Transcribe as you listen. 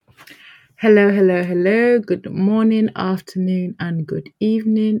Hello, hello, hello. Good morning, afternoon, and good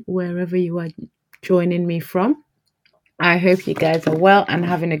evening, wherever you are joining me from. I hope you guys are well and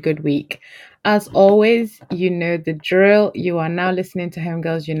having a good week. As always, you know the drill. You are now listening to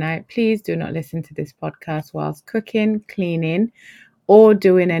Homegirls Unite. Please do not listen to this podcast whilst cooking, cleaning, or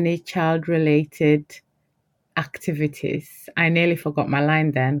doing any child related activities. I nearly forgot my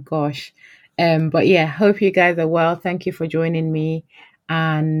line then. Gosh. But yeah, hope you guys are well. Thank you for joining me.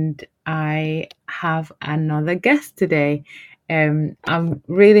 And I have another guest today. I'm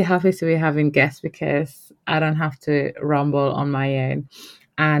really happy to be having guests because I don't have to rumble on my own.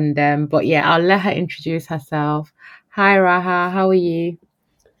 And but yeah, I'll let her introduce herself. Hi Raha, how are you?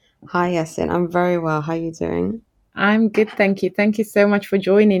 Hi, Yasin. I'm very well. How are you doing? I'm good, thank you. Thank you so much for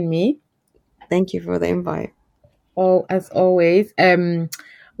joining me. Thank you for the invite. All as always.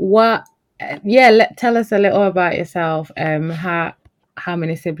 What? Yeah, tell us a little about yourself. How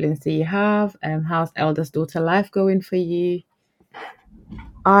many siblings do you have? How's eldest daughter life going for you?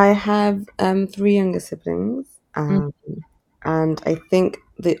 I have three younger siblings, Mm, and I think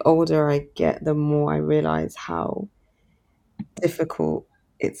the older I get, the more I realize how difficult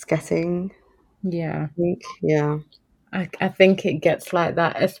it's getting. yeah, I think, yeah, I think it gets like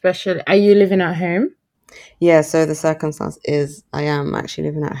that. Especially, are you living at home? yeah. So the circumstance is, I am actually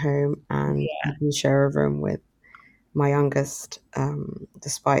living at home, and I Yeah, do share a room with my youngest,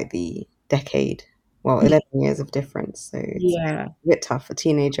 despite the decade, well, 11 years of difference. So it's yeah. a bit tough, a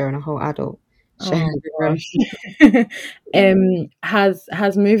teenager and a whole adult Oh sharing my a room. gosh.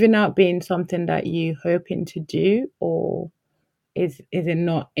 Has moving out been something that you hoping to do, or is it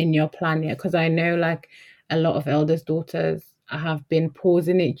not in your plan yet? Because I know like a lot of eldest daughters have been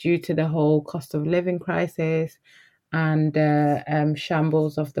pausing it due to the whole cost of living crisis and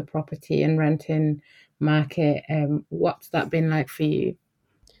shambles of the property and renting market. What's that been like for you?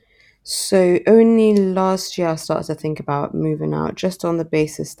 So only last year I started to think about moving out just on the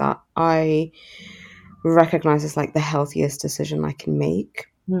basis that I recognize it's like the healthiest decision I can make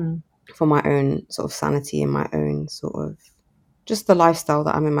Hmm. for my own sort of sanity and my own sort of just the lifestyle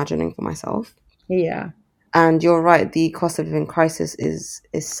that I'm imagining for myself. Yeah. And you're right, the cost of living crisis is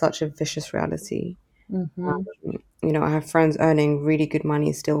such a vicious reality. Mm-hmm. I have friends earning really good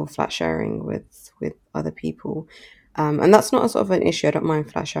money still flat sharing with other people. And that's not a sort of an issue. I don't mind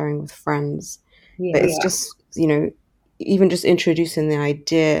flat sharing with friends, but Yeah. it's just, even just introducing the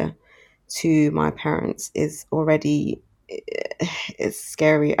idea to my parents is already it's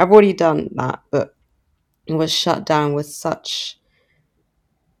scary. I've already done that, but it was shut down with such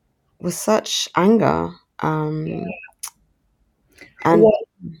anger. And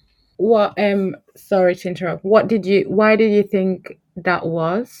What sorry to interrupt. Why did you think that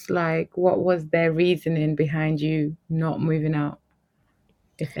was? Like what was their reasoning behind you not moving out,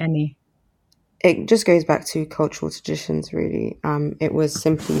 if any? it just goes back to cultural traditions, really. It was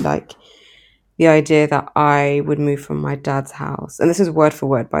simply like the idea that I would move from my dad's house. And this is word for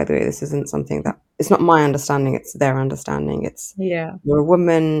word, by the way. This isn't something that it's not my understanding, it's their understanding. It's Yeah. you're a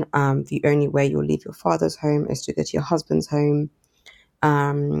woman, the only way you'll leave your father's home is to go to your husband's home.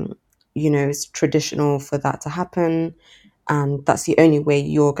 Um, it's traditional for that to happen. And that's the only way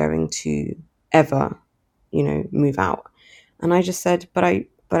you're going to ever, move out. And I just said, but I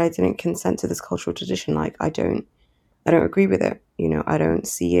didn't consent to this cultural tradition. Like I don't agree with it. I don't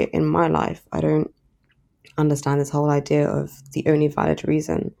see it in my life. I don't understand this whole idea of the only valid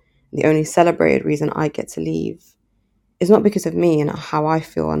reason, the only celebrated reason I get to leave is not because of me and how I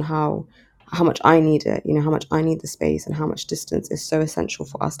feel and how much I need it, how much I need the space and how much distance is so essential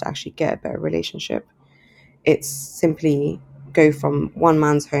for us to actually get a better relationship. It's simply go from one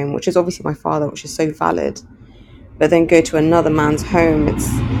man's home, which is obviously my father, which is so valid, but then go to another man's home.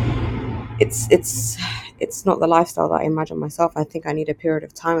 It's not the lifestyle that I imagine myself. I think I need a period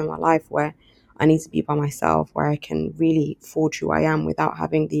of time in my life where I need to be by myself, where I can really forge who I am without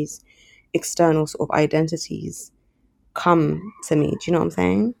having these external sort of identities come to me. Do you know what I'm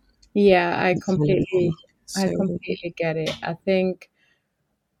saying? Yeah, I So completely get it. I think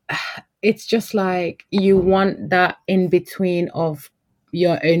it's just like you want that in between of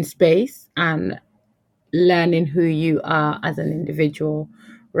your own space and learning who you are as an individual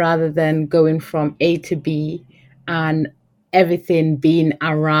rather than going from A to B and everything being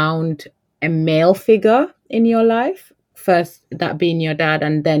around a male figure in your life. First, that being your dad,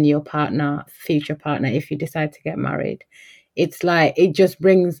 and then your partner, future partner, if you decide to get married. It's like it just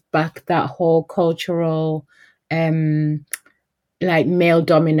brings back that whole cultural um like male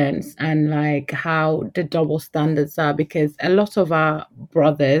dominance and like how the double standards are because a lot of our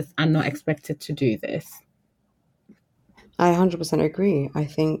brothers are not expected to do this. I 100% agree. I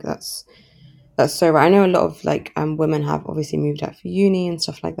think that's That's so right. I know a lot of like women have obviously moved out for uni and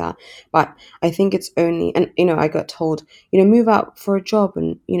stuff like that, but I think it's only, and I got told, move out for a job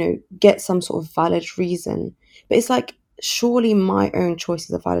and get some sort of valid reason. But it's like, surely my own choice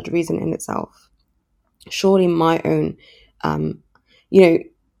is a valid reason in itself. Surely my own, um, you know,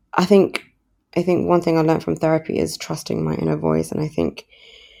 I think one thing I learned from therapy is trusting my inner voice, and I think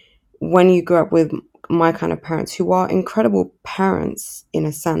when you grow up with my kind of parents, who are incredible parents in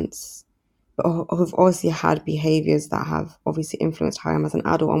a sense, but who've obviously had behaviors that have obviously influenced how I am as an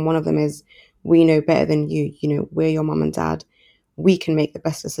adult. And one of them is, we know better than you. We're your mum and dad. We can make the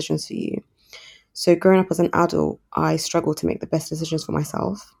best decisions for you. So growing up as an adult, I struggled to make the best decisions for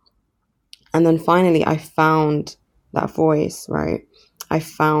myself. And then finally, I found that voice, right? I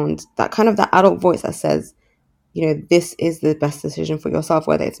found that kind of that adult voice that says, this is the best decision for yourself,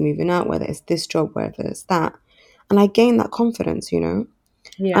 whether it's moving out, whether it's this job, whether it's that. And I gained that confidence. And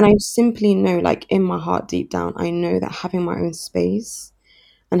Yeah. I simply know, like in my heart, deep down, I know that having my own space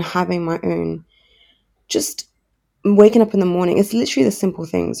and having my own, just waking up in the morning, it's literally the simple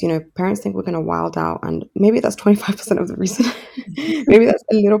things. Parents think we're going to wild out, and maybe that's 25% of the reason. Maybe that's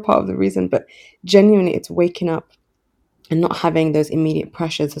a little part of the reason, but genuinely, it's waking up and not having those immediate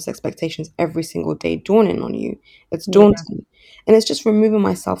pressures, those expectations every single day dawning on you. It's Yeah. daunting. And it's just removing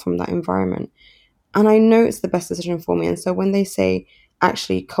myself from that environment. And I know it's the best decision for me. And so when they say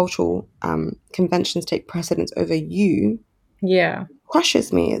actually cultural conventions take precedence over you, Yeah.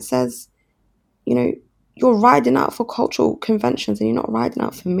 crushes me. It says, you know, you're riding out for cultural conventions and you're not riding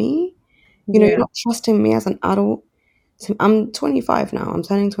out for me. You're Yeah. not trusting me as an adult. So I'm 25 now. I'm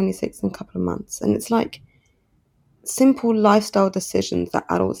turning 26 in a couple of months. And it's like simple lifestyle decisions that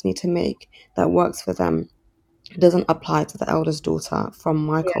adults need to make that works for them doesn't apply to the eldest daughter from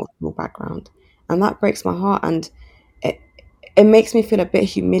my Yeah. cultural background. And that breaks my heart. And it, it makes me feel a bit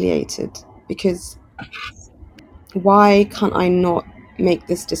humiliated, because why can't I not make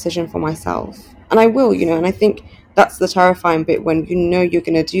this decision for myself? And I will, and I think that's the terrifying bit, when you're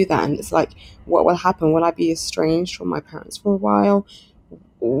going to do that. And it's like, what will happen? Will I be estranged from my parents for a while?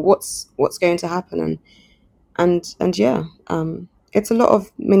 What's going to happen? And yeah, it's a lot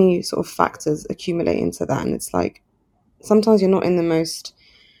of many sort of factors accumulate into that. And it's like, sometimes you're not in the most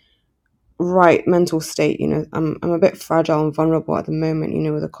right mental state. I'm a bit fragile and vulnerable at the moment,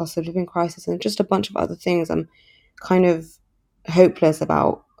 with the cost of living crisis and just a bunch of other things. I'm kind of hopeless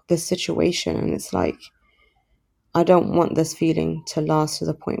about this situation, and it's like, I don't want this feeling to last to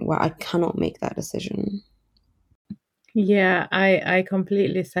the point where I cannot make that decision. Yeah, I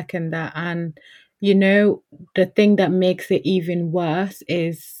completely second that. And you know, the thing that makes it even worse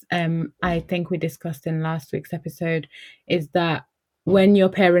is I think we discussed in last week's episode, is that when your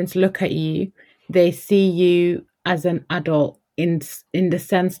parents look at you, they see you as an adult in the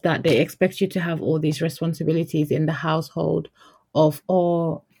sense that they expect you to have all these responsibilities in the household of,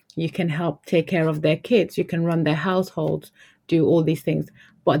 or you can help take care of their kids, you can run their households, do all these things.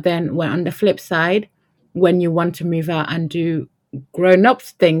 But then when on the flip side, when you want to move out and do grown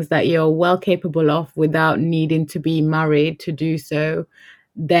ups things that you're well capable of without needing to be married to do so,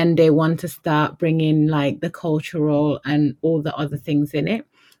 then they want to start bringing like the cultural and all the other things in it.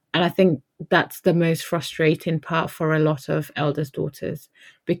 And I think that's the most frustrating part for a lot of eldest daughters,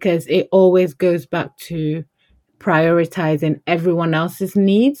 because it always goes back to prioritizing everyone else's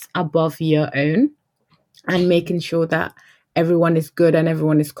needs above your own and making sure that everyone is good and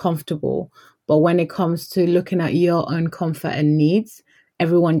everyone is comfortable. But when it comes to looking at your own comfort and needs,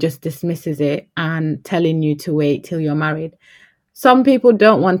 everyone just dismisses it and telling you to wait till you're married. Some people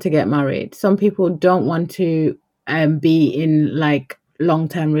don't want to get married. Some people don't want to be in like long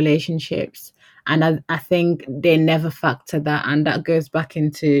term relationships. And I think they never factor that. And that goes back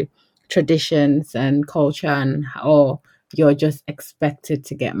into traditions and culture, and or you're just expected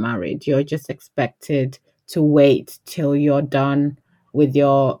to get married. You're just expected to wait till you're done with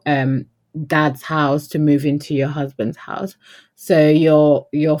your dad's house to move into your husband's house. So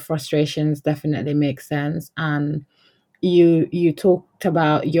your frustrations definitely make sense. And you talked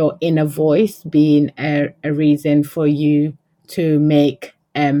about your inner voice being a reason for you to make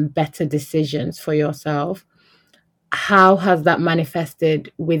better decisions for yourself. How has that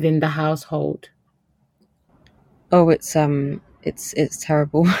manifested within the household? Oh, it's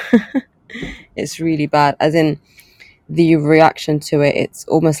terrible. It's really bad. As in, the reaction to it, it's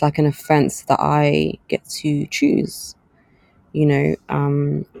almost like an offense that I get to choose. You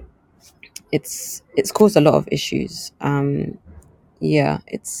know, it's caused a lot of issues. Yeah,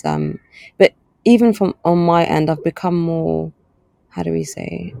 but even from on my end, I've become more, how do we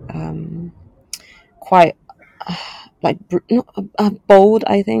say, quite not bold,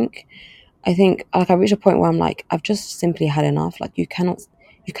 I think. I think like I reached a point where I'm like, I've just simply had enough. Like you cannot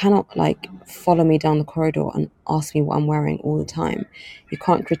like follow me down the corridor and ask me what I'm wearing all the time. You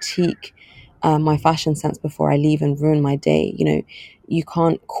can't critique my fashion sense before I leave and ruin my day. You know, you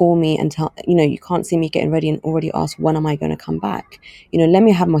can't call me and tell, you know, you can't see me getting ready and already ask when am I going to come back. You know, let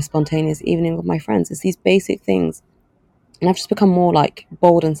me have my spontaneous evening with my friends. It's these basic things. And I've just become more like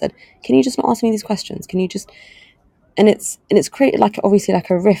bold and said, can you just not ask me these questions? Can you just, and it's created like obviously like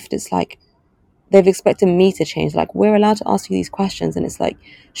a rift. It's like they've expected me to change. Like, we're allowed to ask you these questions. And it's like,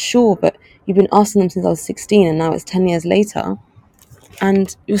 sure, but you've been asking them since I was 16 and now it's 10 years later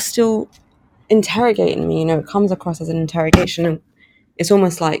and you're still interrogating me. You know, it comes across as an interrogation. And it's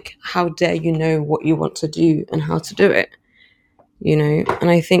almost like, how dare you know what you want to do and how to do it? You know, and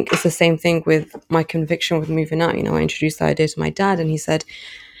I think it's the same thing with my conviction with moving out. You know, I introduced the idea to my dad and he said,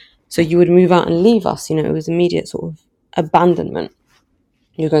 so you would move out and leave us? You know, it was immediate sort of abandonment.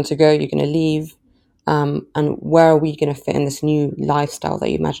 You're going to go, you're going to leave, and where are we going to fit in this new lifestyle that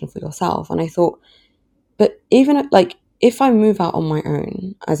you imagine for yourself? And I thought, but even like if I move out on my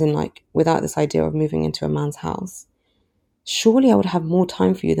own, as in like without this idea of moving into a man's house, surely I would have more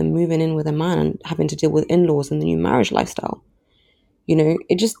time for you than moving in with a man and having to deal with in-laws and the new marriage lifestyle. You know,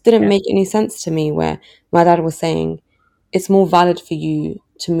 it just didn't Yeah. make any sense to me where my dad was saying it's more valid for you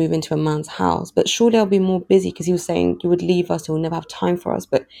to move into a man's house, but surely I'll be more busy because he was saying you would leave us, you'll never have time for us.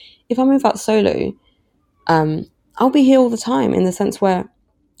 But if I move out solo, um, I'll be here all the time in the sense where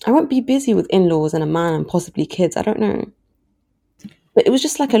I won't be busy with in-laws and a man and possibly kids. I don't know. But it was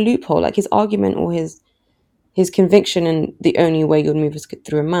just like a loophole, like his argument or his conviction and the only way you'd move is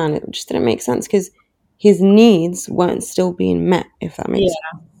through a man. It just didn't make sense because his needs weren't still being met, if that makes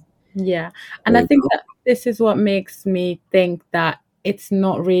Yeah. Yeah. And I think that this is what makes me think that it's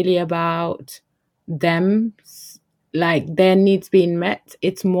not really about them, like their needs being met.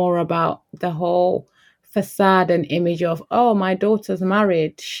 It's more about the whole facade and image of, oh, my daughter's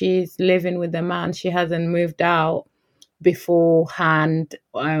married. She's living with a man. She hasn't moved out beforehand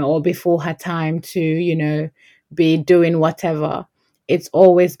or before her time to, be doing whatever. It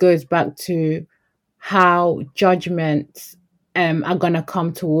always goes back to how judgments are going to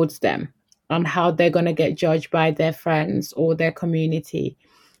come towards them and how they're going to get judged by their friends or their community.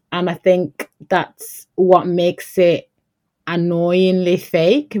 And I think that's what makes it annoyingly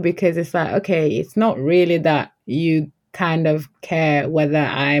fake because it's like, okay, it's not really that you kind of care whether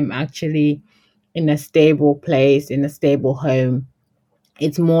I'm actually in a stable place, in a stable home.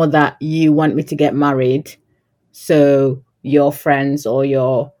 It's more that you want me to get married so your friends or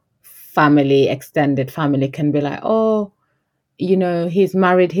your family, extended family, can be like, oh, he's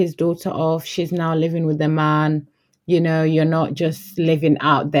married his daughter off. She's now living with a man. You're not just living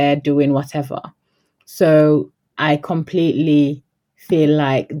out there doing whatever. So I completely feel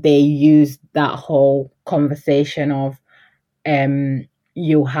like they use that whole conversation of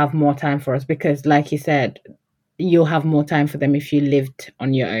you'll have more time for us because, like you said, you'll have more time for them if you lived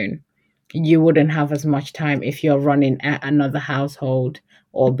on your own. You wouldn't have as much time if you're running another household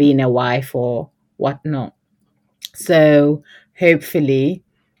or being a wife or whatnot. So hopefully,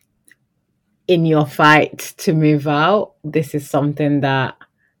 in your fight to move out, this is something that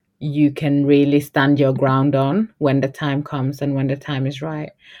you can really stand your ground on when the time comes and when the time is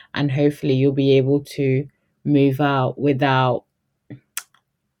right. And hopefully, you'll be able to move out with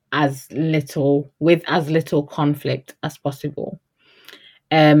as little conflict as possible.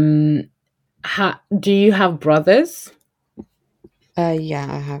 Um, do you have brothers?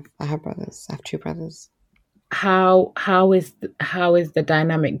 Yeah, I have brothers. I have two brothers. How is the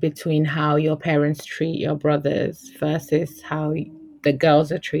dynamic between how your parents treat your brothers versus how the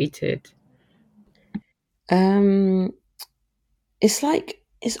girls are treated? Um, it's like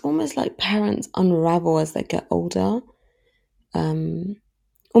it's almost like parents unravel as they get older. Um,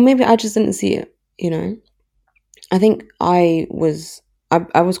 or maybe I just didn't see it. You know, I think I was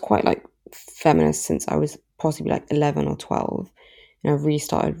quite like feminist since I was possibly like 11 or 12. And I really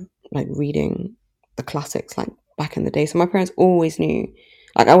started like reading the classics like back in the day. So my parents always knew,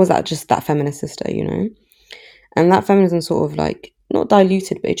 like I was that feminist sister, you know. And that feminism sort of like not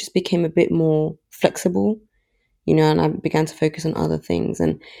diluted, but it just became a bit more flexible, you know. And I began to focus on other things,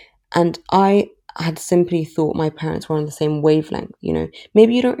 and I had simply thought my parents were on the same wavelength, you know.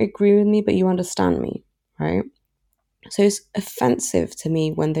 Maybe you don't agree with me, but you understand me, right? So it's offensive to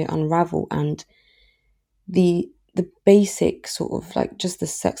me when they unravel and the basic sort of like just the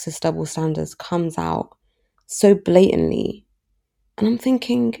sexist double standards comes out so blatantly. And I'm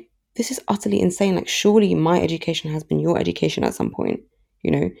thinking, this is utterly insane. Like, surely my education has been your education at some point.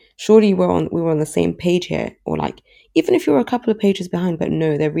 Surely we were on the same page here, or like even if you're a couple of pages behind, but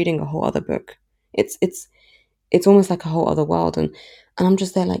no, they're reading a whole other book. It's almost like a whole other world, and I'm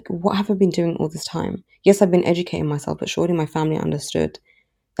just there like, what have I been doing all this time? Yes, I've been educating myself, but surely my family understood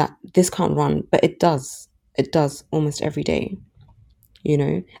that this can't run, but it does almost every day.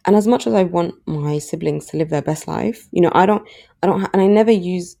 And as much as I want my siblings to live their best life, and I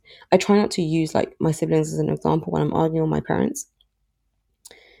try not to use like my siblings as an example when I'm arguing with my parents.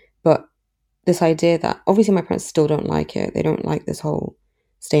 But this idea that obviously my parents still don't like it. They don't like this whole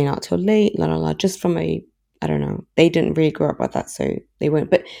staying out till late, la la la. Just from I don't know, they didn't really grow up with that, so they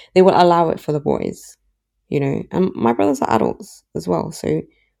won't. But they will allow it for the boys. And my brothers are adults as well, so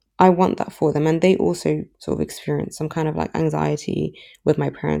I want that for them. And they also sort of experience some kind of like anxiety with my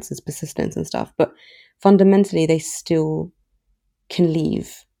parents' persistence and stuff. But fundamentally, they still can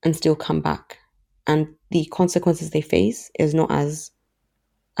leave and still come back. And the consequences they face is not as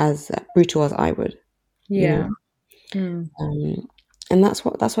brutal as I would, you know. Yeah. Mm. And that's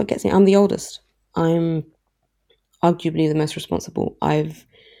what gets me. I'm the oldest. I'm arguably the most responsible. I've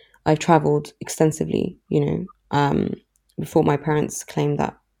traveled extensively. Before my parents claimed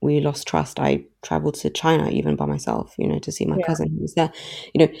that we lost trust, I traveled to China even by myself, to see my Yeah. cousin who was there,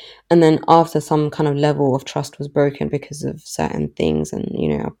 you know. And then after some kind of level of trust was broken because of certain things, and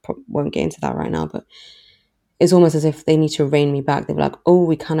won't get into that right now, but it's almost as if they need to rein me back. They were like, "Oh,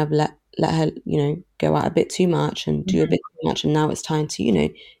 we kind of let her, go out a bit too much and do a Mhm. bit too much, and now it's time to,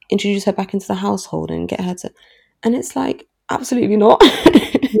 introduce her back into the household and get her to." And it's like, absolutely not.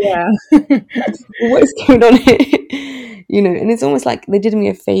 Yeah. What is going on here? And it's almost like they did me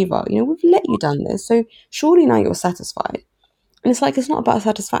a favor. We've let you done this, so surely now you're satisfied. And it's like, it's not about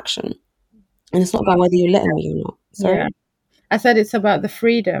satisfaction, and it's not about whether you're letting me or not. Sorry, Yeah. I said it's about the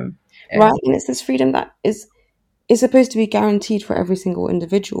freedom. right? And it's this freedom that is supposed to be guaranteed for every single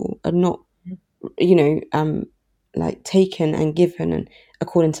individual, and not you know like taken and given and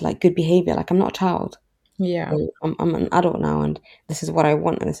according to like good behavior. Like, I'm not a child. Yeah. I'm an adult now, and this is what I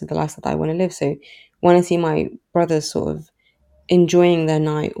want, and this is the lifestyle that I want to live. So when I see my brothers sort of enjoying their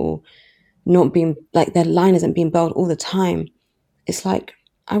night, or not being like, their line isn't being belled all the time, it's like,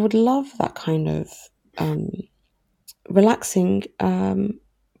 I would love that kind of um, relaxing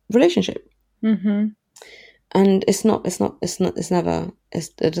relationship. Mm-hmm. And it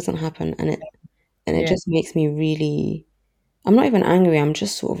doesn't happen, and it Yeah. just makes me really, I'm not even angry, I'm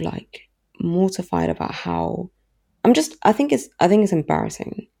just sort of like mortified about how I think it's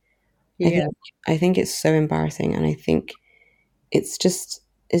embarrassing. I Yeah. think I think it's so embarrassing, and I think it's just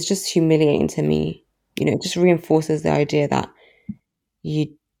it's just humiliating to me. It just reinforces the idea that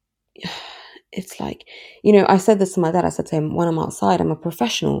you it's like, I said this to my dad. I said to him, when I'm outside, I'm a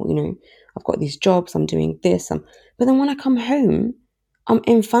professional. I've got these jobs, I'm doing this, but then when I come home, I'm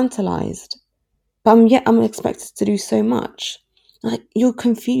infantilized. But I'm expected to do so much. Like, you're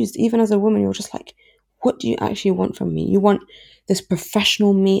confused. Even as a woman, you're just like, what do you actually want from me? You want this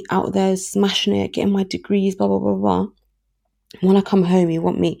professional me out there smashing it, getting my degrees, blah blah blah blah. When I come home, you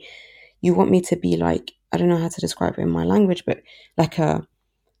want me to be like, I don't know how to describe it in my language, but like a,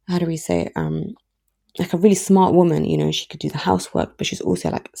 how do we say it? Like a really smart woman. She could do the housework, but she's also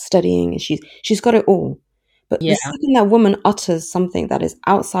like studying, and she's got it all. But the Yeah. second that woman utters something that is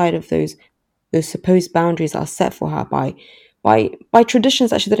outside of those supposed boundaries that are set for her by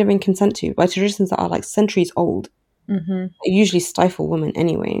traditions that she didn't even consent to, by traditions that are like centuries old, Mm-hmm. they usually stifle women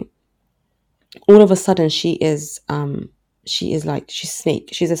anyway. All of a sudden, she is like,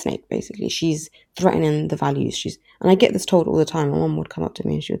 she's a snake, basically. She's threatening the values. And I get this told all the time. My mom would come up to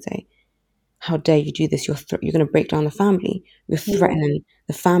me and she would say, "How dare you do this? You're going to break down the family. You're Yeah. threatening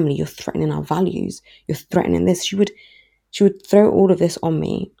the family. You're threatening our values. You're threatening this." She would throw all of this on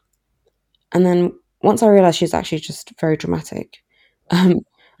me. And then once I realized she's actually just very dramatic, um,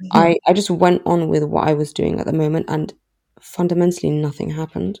 Mhm. I just went on with what I was doing at the moment, and fundamentally nothing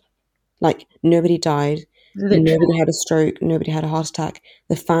happened. Like, nobody died, Literally. nobody had a stroke, nobody had a heart attack.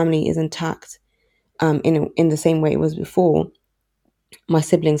 The family is intact, in the same way it was before. My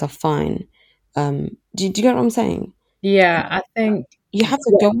siblings are fine. Do you get what I'm saying? Yeah. I think. You have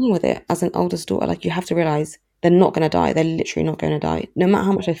to Yeah. go on with it as an oldest daughter. Like, you have to realize they're not going to die. They're literally not going to die. No matter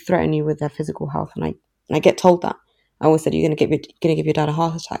how much they threaten you with their physical health. And I get told that. I always said, you're going to give your dad a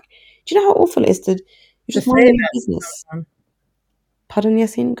heart attack. Do you know how awful it is to, you're To just say minding your that to business? someone. Pardon,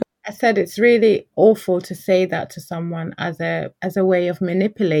 Yasin? I said it's really awful to say that to someone as a way of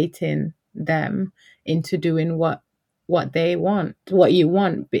manipulating them into doing what they want, what you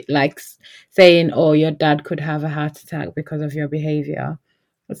want. Like saying, "Oh, your dad could have a heart attack because of your behavior."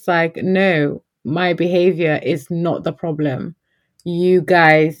 It's like, no, my behavior is not the problem. you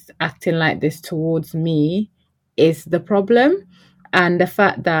guys acting like this towards me is the problem. And the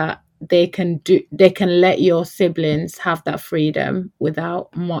fact that they can let your siblings have that freedom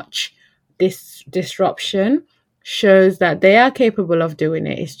without much disruption shows that they are capable of doing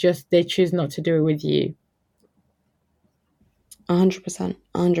it. It's just they choose not to do it with you. 100%,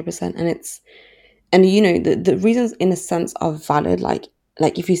 100%. And you know, the reasons in a sense are valid. Like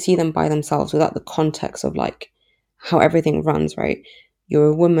if you see them by themselves without the context of like how everything runs, right? You're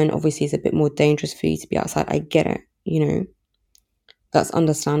a woman, obviously it's a bit more dangerous for you to be outside. I get it, you know, that's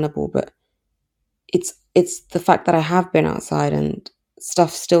understandable. But it's the fact that I have been outside and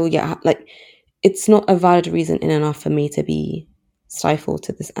stuff still, yeah, like it's not a valid reason in enough for me to be stifled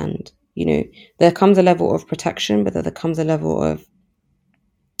to this end. You know, there comes a level of protection, but there comes a level of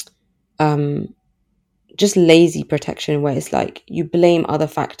um just lazy protection where it's like you blame other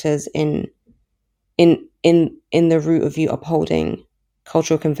factors in the root of you upholding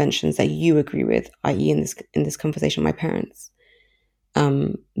cultural conventions that you agree with, i.e. in this conversation, my parents,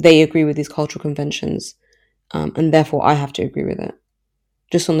 they agree with these cultural conventions, and therefore I have to agree with it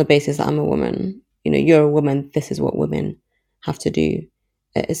just on the basis that I'm a woman. You know, you're a woman, this is what women have to do.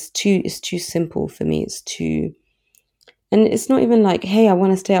 It's too simple for me. It's too, and it's not even like, hey, I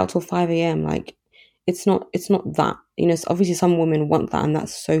want to stay out till 5 a.m. Like it's not that. You know, obviously some women want that, and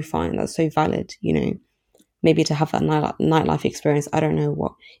that's so fine, that's so valid, you know, maybe to have that nightlife experience. I don't know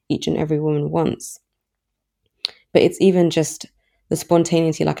what each and every woman wants, but it's even just the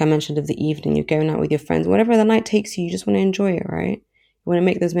spontaneity, like I mentioned, of the evening. You're going out with your friends, whatever the night takes you, you just want to enjoy it, right? You want to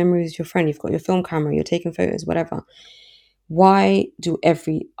make those memories with your friend. You've got your film camera, you're taking photos, whatever. Why do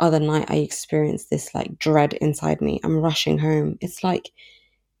every other night I experience this like dread inside me? I'm rushing home. It's like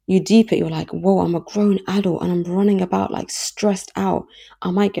you deep it, you're like, whoa, I'm a grown adult and I'm running about like stressed out.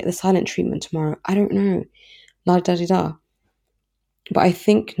 I might get the silent treatment tomorrow. I don't know. La da da da. But I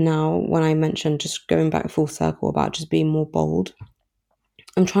think now, when I mentioned just going back full circle about just being more bold,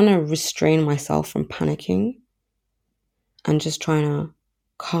 I'm trying to restrain myself from panicking and just trying to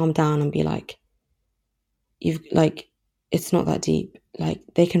calm down and be like, you've like, it's not that deep. Like,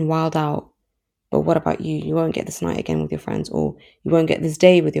 they can wild out, but what about you? You won't get this night again with your friends, or you won't get this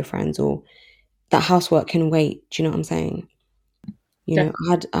day with your friends, or that housework can wait. Do you know what I'm saying? You know,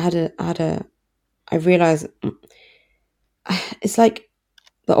 Def- I realized it's like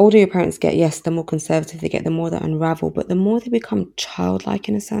the older your parents get, yes, the more conservative they get, the more they unravel, but the more they become childlike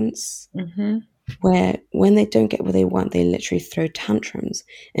in a sense, Mhm. where when they don't get what they want, they literally throw tantrums.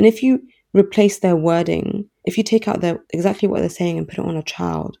 And if you replace their wording, if you take out their exactly what they're saying and put it on a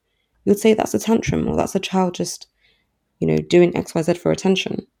child, you'd say that's a tantrum, or that's a child just, you know, doing XYZ for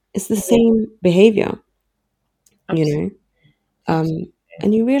attention. It's the Yeah, same behavior, you absolutely. know? Um, Absolutely.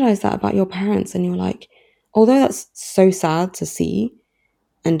 and you realize that about your parents, and you're like, although that's so sad to see,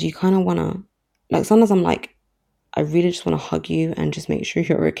 and you kind of want to, like, sometimes I'm like, I really just want to hug you and just make sure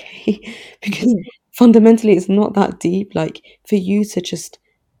you're okay. Because fundamentally, it's not that deep. Like, for you to just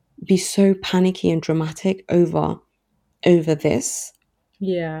be so panicky and dramatic over this.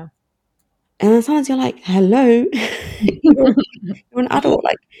 Yeah. And then sometimes you're like, hello, you're an adult.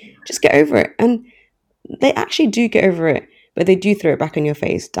 Like, just get over it. And they actually do get over it, but they do throw it back in your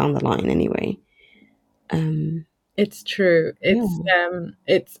face down the line anyway. Um, It's true. yeah.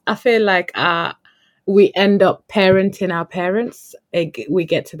 It's I feel like we end up parenting our parents. We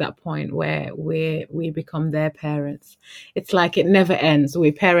get to that point where we become their parents. It's like it never ends.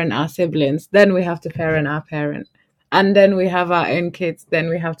 We parent our siblings, then we have to parent our parent. And then we have our own kids, then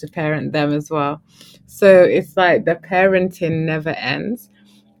we have to parent them as well. So it's like the parenting never ends.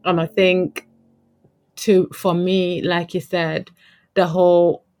 And I think to for me, like you said, the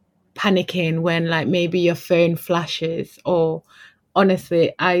whole panicking when like maybe your phone flashes, or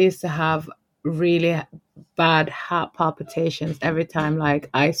honestly, I used to have really bad heart palpitations every time like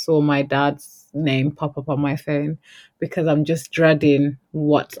I saw my dad's name pop up on my phone, because I'm just dreading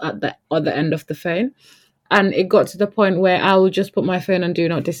what's at the other end of the phone. And it got to the point where I will just put my phone on do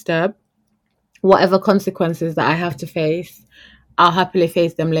not disturb. Whatever consequences that I have to face, I'll happily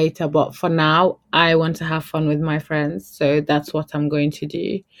face them later. But for now, I want to have fun with my friends. So that's what I'm going to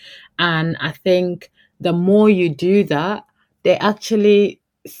do. And I think the more you do that, they actually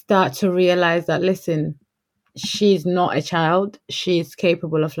start to realize that, listen, she's not a child. She's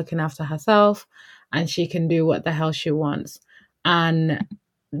capable of looking after herself, and she can do what the hell she wants. And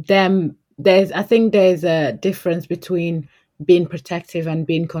I think there's a difference between being protective and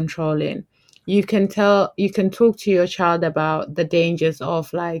being controlling. You can talk to your child about the dangers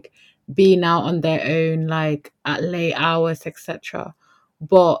of like being out on their own, like at late hours, etc.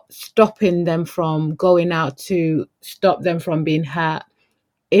 but stopping them from going out to stop them from being hurt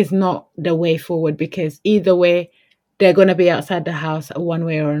is not the way forward, because either way they're going to be outside the house one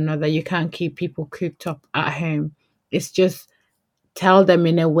way or another. You can't keep people cooped up at home. It's just tell them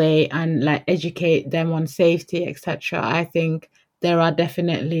in a way and like educate them on safety, etc. I think there are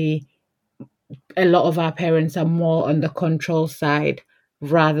definitely a lot of our parents are more on the control side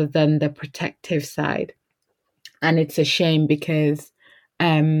rather than the protective side. And it's a shame because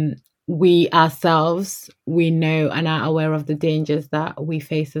um we ourselves, we know and are aware of the dangers that we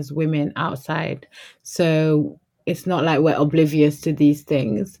face as women outside. So it's not like we're oblivious to these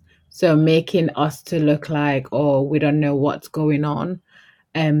things. So making us to look like, oh, we don't know what's going on,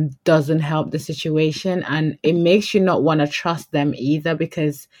 doesn't help the situation, and it makes you not want to trust them either,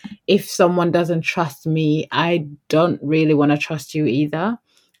 because if someone doesn't trust me, I don't really want to trust you either.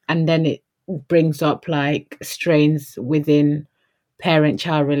 And then it brings up like strains within parent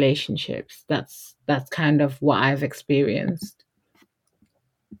child relationships. That's kind of what I've experienced.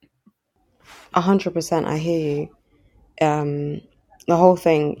 100%, I hear you. The whole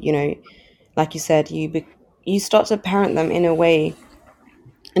thing, like you said, you start to parent them in a way,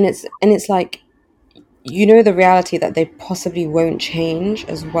 and it's like, the reality that they possibly won't change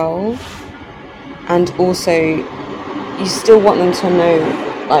as well, and also you still want them to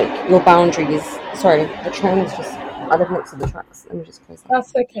know like your boundaries. Sorry, the train is just, I live next to the tracks. Let me just close that.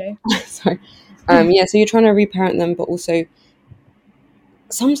 That's okay. Sorry. Yeah, so you're trying to reparent them, but also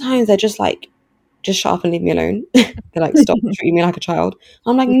sometimes they're just like, just shut up and leave me alone. They're like, stop treating me like a child.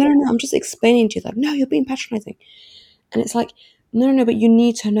 I'm like, no, no, no, I'm just explaining to you. Like, no, you're being patronizing. And it's like, no, no, no, but you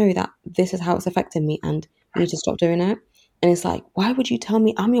need to know that this is how it's affecting me, and you need to stop doing it. And it's like, why would you tell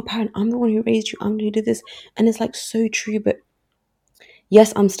me? I'm your parent. I'm the one who raised you. I'm the one who did this. And it's like so true. But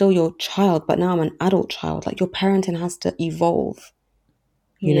yes, I'm still your child, but now I'm an adult child. Like, your parenting has to evolve,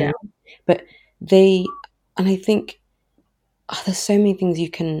 you Yeah. know? But they, and I think, there's so many things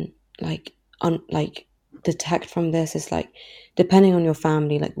you can like like detect from this. It's like, depending on your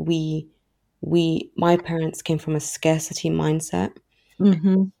family, like my parents came from a scarcity mindset,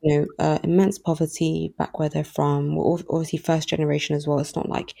 Mm-hmm. immense poverty back where they're from. We're obviously first generation as well. It's not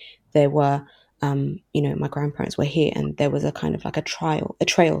like there were, my grandparents were here and there was a kind of like a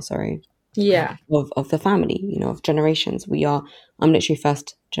trail, sorry, Yeah. of the family, of generations. I'm literally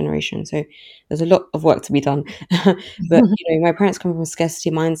first generation, so there's a lot of work to be done. But my parents come from a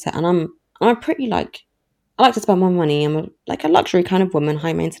scarcity mindset, and I'm pretty like, I like to spend my money. I'm like a luxury kind of woman,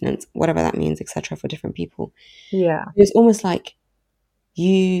 high maintenance, whatever that means, etc. for different people. Yeah. It's almost like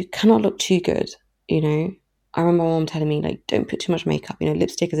you cannot look too good, you know. I remember my mom telling me, like, don't put too much makeup.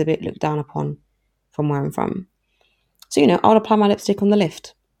 Lipstick is a bit looked down upon from where I'm from. So, I would apply my lipstick on the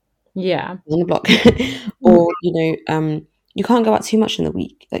lift, Yeah. on the block. Or, you can't go out too much in the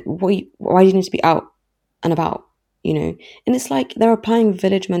week. Like, why do you need to be out and about, And it's like they're applying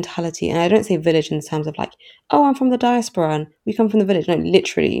village mentality. And I don't say village in terms of like, oh, I'm from the diaspora and we come from the village. No,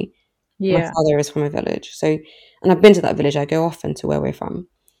 literally, my Yeah. father is from a village. So, and I've been to that village. I go often to where we're from.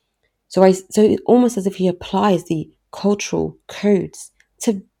 So it's almost as if he applies the cultural codes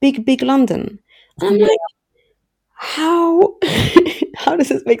to big, big London. And I'm Yeah. like, how how does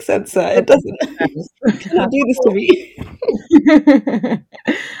this make sense, sir? It doesn't. You cannot do this to me.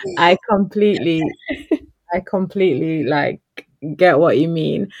 I completely I completely like get what you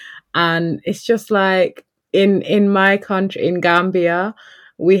mean. And it's just like in my country, in Gambia,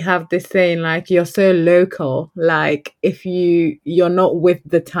 we have this saying like, you're so local. Like if you're not with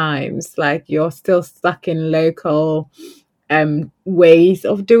the times, like you're still stuck in local ways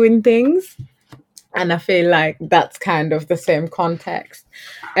of doing things. And I feel like that's kind of the same context.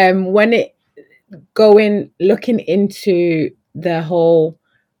 When it going looking into the whole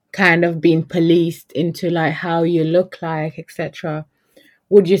kind of being policed into like how you look like, etc.,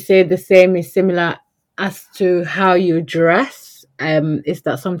 would you say the same is similar as to how you dress? Is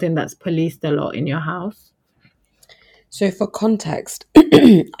that something that's policed a lot in your house? So for context,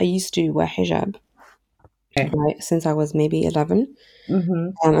 I used to wear hijab, Okay. right, since I was maybe 11. Mm-hmm.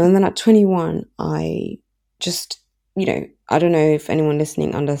 And then at 21, I just, I don't know if anyone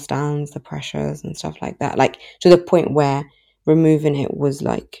listening understands the pressures and stuff like that. Like, to the point where removing it was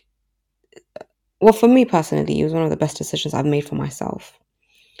like, well, for me personally, it was one of the best decisions I've made for myself.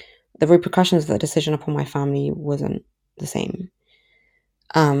 The repercussions of that decision upon my family wasn't the same.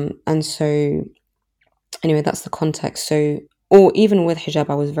 And so, anyway, that's the context. So, or even with hijab,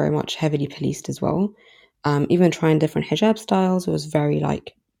 I was very much heavily policed as well. Even trying different hijab styles, it was very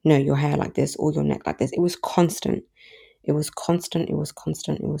like, no, your hair like this or your neck like this. It was constant. It was constant. It was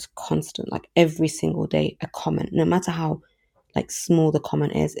constant. It was constant. Like every single day, a comment, no matter how like small the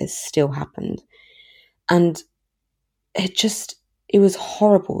comment is, it still happened. And it was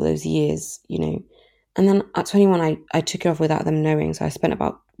horrible those years, you know. And then at 21, I took it off without them knowing. So I spent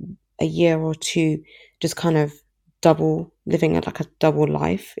about a year or two just kind of living like a double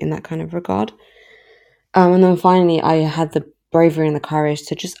life in that kind of regard. And then finally, I had the bravery and the courage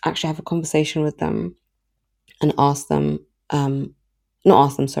to just actually have a conversation with them and ask them, not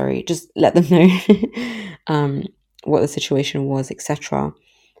ask them, sorry, just let them know what the situation was, etc.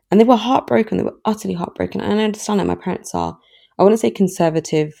 And they were heartbroken. They were utterly heartbroken. And I understand that my parents are, I wouldn't say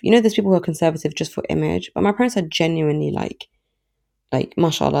conservative. You know, there's people who are conservative just for image, but my parents are genuinely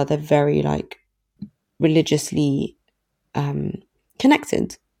mashallah, they're very like religiously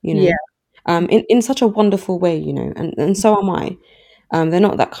connected, you know, Yeah. in such a wonderful way, you know, and so am I. They're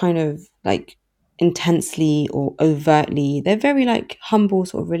not that kind of like intensely or overtly, they're very like humble,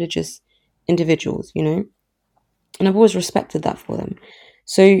 sort of religious individuals, you know, and I've always respected that for them.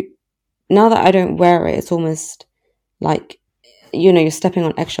 So now that I don't wear it, it's almost like, you know, you're stepping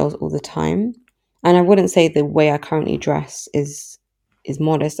on eggshells all the time. And I wouldn't say the way I currently dress is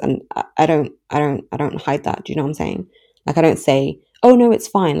modest, and I don't hide that. Do you know what I'm saying? Like I don't say, oh no, it's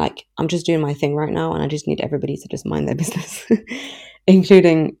fine. Like I'm just doing my thing right now, and I just need everybody to just mind their business,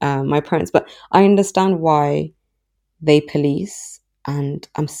 including my parents. But I understand why they police, and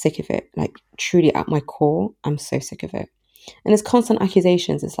I'm sick of it. Like truly, at my core, I'm so sick of it. And it's constant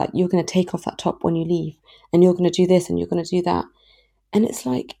accusations. It's like, you're going to take off that top when you leave, and you're going to do this, and you're going to do that. And it's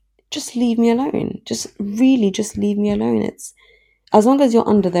like, just leave me alone. Just really just leave me alone. It's as long as you're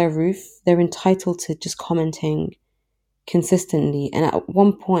under their roof, they're entitled to just commenting consistently. And at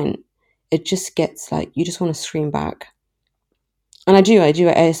one point, it just gets like, you just want to scream back. And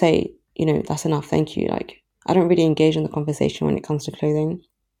I say, you know, that's enough. Thank you. Like, I don't really engage in the conversation when it comes to clothing,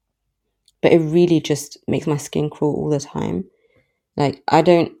 but it really just makes my skin crawl all the time. Like, I've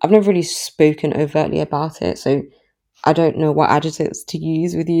never really spoken overtly about it. So I don't know what adjectives to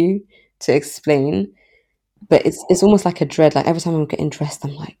use with you to explain, but it's almost like a dread. Like every time I'm getting dressed,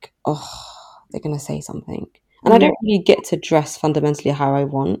 I'm like, oh, they're gonna say something, and I Yeah. don't really get to dress fundamentally how I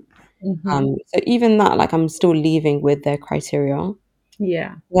want. Hmm. So even that, like, I'm still leaving with their criteria.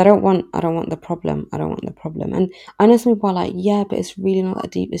 Yeah. I don't want the problem. I don't want the problem. And I know some people are like, yeah, but it's really not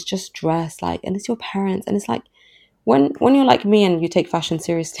that deep. It's just dress, like, and it's your parents, and it's like when you're like me and you take fashion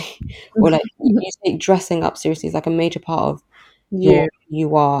seriously, or like you take dressing up seriously, it's like a major part of Yeah. your who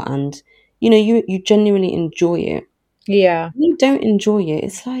you are, and you know you genuinely enjoy it. Yeah. When you don't enjoy it,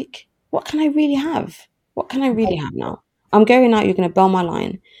 it's like, what can I really have? What can I really have now? I'm going out, you're gonna bell my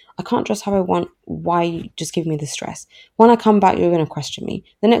line. I can't dress how I want. Why you just give me the stress? When I come back, you're gonna question me.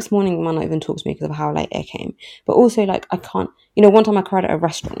 The next morning, you might not even talk to me because of how late I came. But also, like, I can't. You know, one time I cried at a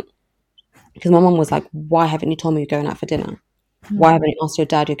restaurant because my mum was like, "Why haven't you told me you're going out for dinner? Why haven't you asked your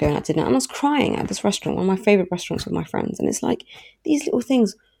dad you're going out to dinner?" And I was crying at this restaurant, one of my favorite restaurants with my friends. And it's like, these little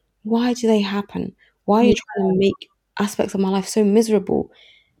things, why do they happen? Why are you Yeah. trying to make aspects of my life so miserable?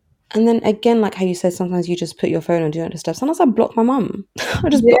 And then again, like how you said, sometimes you just put your phone on do not disturb. Sometimes I block my mum. I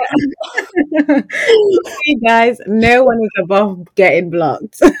just block Yeah. Hey guys, no one is above getting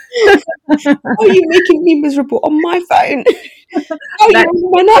blocked. her. Why are you making me miserable on my phone? How are you That's ruining my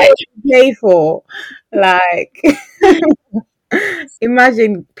what night? you pay for. Like,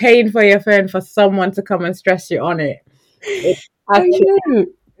 imagine paying for your phone for someone to come and stress you on it. It's I actually know.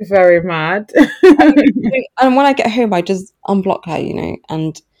 very mad. And when I get home, I just unblock her, you know,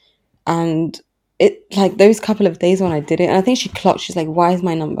 and it like those couple of days when I did it, and I think she clocked. She's like, "Why is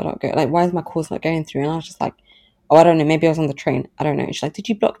my number not going? Like, why is my calls not going through?" And I was just like, "Oh, I don't know. Maybe I was on the train. I don't know." She's like, "Did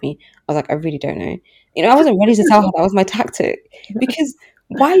you block me?" I was like, "I really don't know." You know, I wasn't ready to tell her that was my tactic because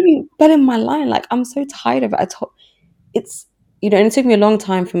why are you belling my line? Like, I'm so tired of it. It's and it took me a long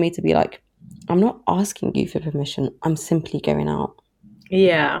time for me to be like, I'm not asking you for permission. I'm simply going out.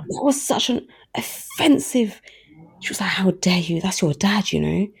 Yeah. That was such an offensive. She was like, "How dare you? That's your dad, you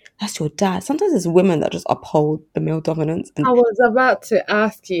know. That's your dad." Sometimes it's women that just uphold the male dominance, and I was about to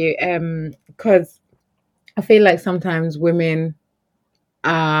ask you, because I feel like sometimes women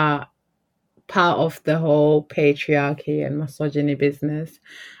are part of the whole patriarchy and misogyny business.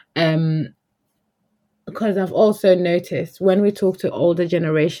 Um, because I've also noticed when we talk to older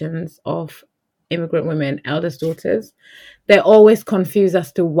generations of immigrant women, eldest daughters, they're always confused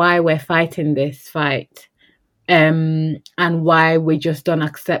as to why we're fighting this fight, and why we just don't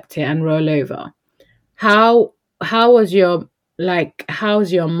accept it and roll over. How was your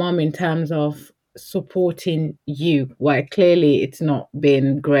how's your mom in terms of supporting you? Well, clearly it's not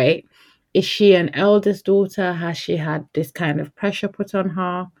been great. Is she an eldest daughter? Has she had this kind of pressure put on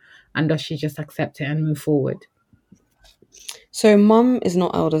her? And does she just accept it and move forward? So mum is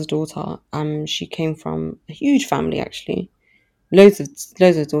not eldest daughter. She came from a huge family actually. Loads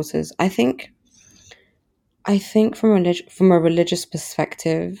of daughters. I think from a religious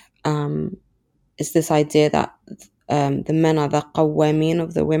perspective, it's this idea that the men are the qawwamin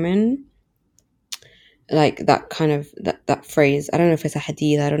of the women, like that kind of that phrase. I don't know if it's a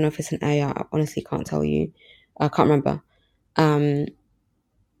hadith. I don't know if it's an ayah. I honestly can't tell you. I can't remember. Um,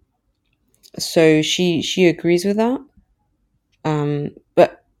 so she agrees with that.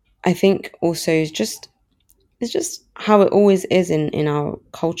 But I think also it's just how it always is in our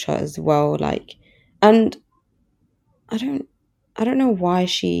culture as well. Like, and I don't I don't know why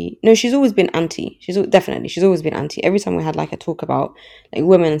she. No, she's always been anti. She's always been anti. Every time we had like a talk about like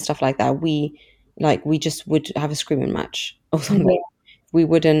women and stuff like that, we just would have a screaming match or something. Yeah. We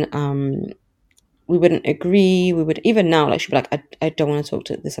wouldn't we wouldn't agree. We would even now like she'd be like, I don't want to talk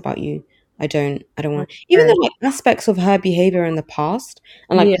to this about you. I don't want even Okay. the like aspects of her behavior in the past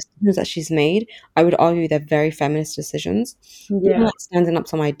and like Yeah. decisions that she's made. I would argue they're very feminist decisions. Even Yeah. like standing up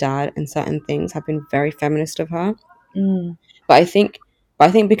to my dad and certain things have been very feminist of her. Mm. But I think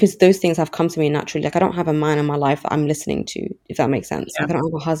because those things have come to me naturally, like I don't have a man in my life that I'm listening to, if that makes sense. Yeah. Like I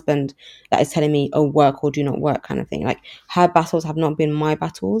don't have a husband that is telling me, oh, work or do not work kind of thing. Like her battles have not been my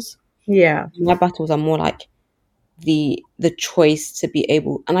battles. Yeah. My battles are more like the choice to be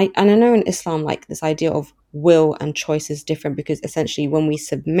able and I know in Islam like this idea of will and choice is different because essentially when we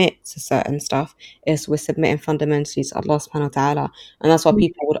submit to certain stuff is we're submitting fundamentally to Allah subhanahu wa ta'ala. And that's why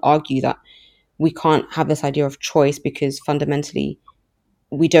people would argue that we can't have this idea of choice because fundamentally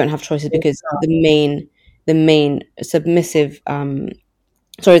we don't have choices because the main submissive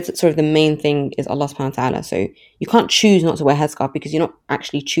sorry the main thing is Allah subhanahu wa ta'ala. So you can't choose not to wear headscarf because you're not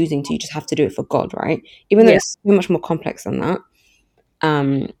actually choosing to, you just have to do it for God, right? Even though Yeah. it's so much more complex than that,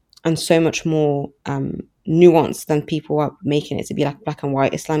 and so much more nuanced than people are making it to be like black and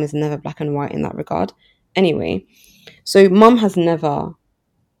white. Islam is never black and white in that regard. Anyway, so mum has never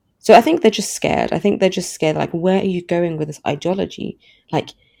so I think they're just scared. I think they're just scared. Like, where are you going with this ideology? Like,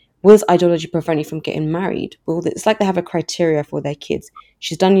 will this ideology prevent you from getting married? It's like they have a criteria for their kids.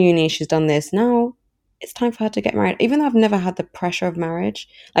 She's done uni, she's done this. Now it's time for her to get married. Even though I've never had the pressure of marriage,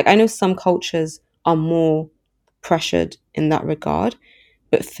 like I know some cultures are more pressured in that regard,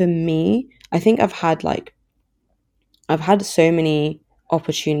 but for me, I think I've had so many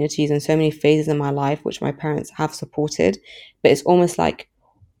opportunities and so many phases in my life which my parents have supported, but it's almost like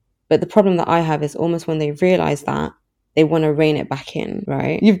but the problem that I have is almost when they realize that they want to rein it back in,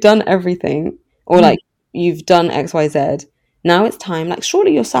 right? You've done everything, or Mm. like you've done XYZ. Now it's time. Like,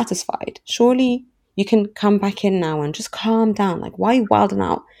 surely you're satisfied. Surely you can come back in now and just calm down. Like, why are you wilding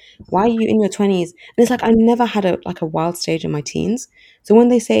out? Why are you in your 20s? And it's like, I never had a wild stage in my teens. So when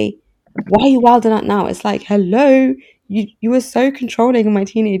they say, why are you wilding out now? It's like, hello, you were so controlling in my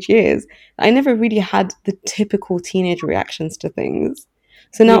teenage years. I never really had the typical teenage reactions to things.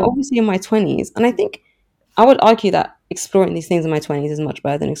 So now, Yeah. obviously, in my 20s, and I think I would argue that exploring these things in my 20s is much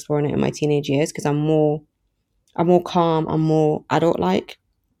better than exploring it in my teenage years because I'm more calm, I'm more adult-like,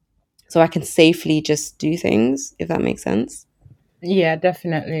 so I can safely just do things, if that makes sense. Yeah,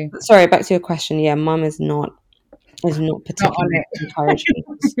 definitely. Sorry, back to your question. Yeah, mum is not Not on particularly encouraging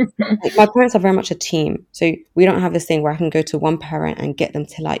this. it. Like, my parents are very much a team, so we don't have this thing where I can go to one parent and get them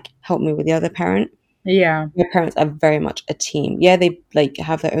to like help me with the other parent. Yeah. My parents are very much a team. Yeah, they like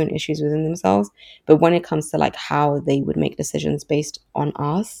have their own issues within themselves, but when it comes to like how they would make decisions based on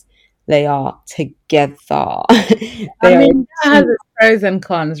us, they are together. I They are a mean, that has team. its pros and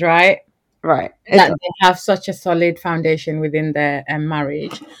cons, right? Right. It That does. they have such a solid foundation within their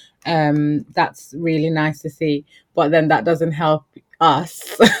marriage. That's really nice to see. But then that doesn't help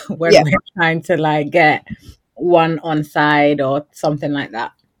us when Yeah. we're trying to like get one on side or something like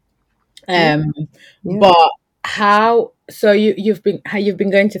that. Yeah. Um, Yeah. but how? So you've been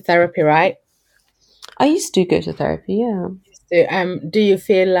going to therapy, right? I used to go to therapy, yeah. So, do you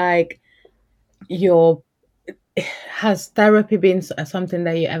feel like your has therapy been something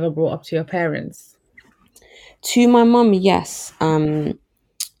that you ever brought up to your parents? To my mum, yes.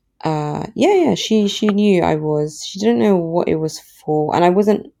 Yeah, she knew I was. She didn't know what it was for, and I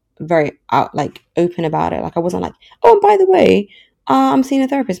wasn't very out like open about it. Like I wasn't like, oh, and by the way, I'm seeing a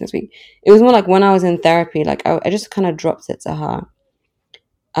therapist next week. It was more like when I was in therapy, like I just kind of dropped it to her.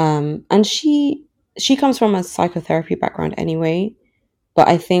 And she comes from a psychotherapy background anyway, but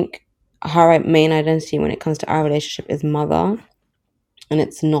I think her main identity when it comes to our relationship is mother, and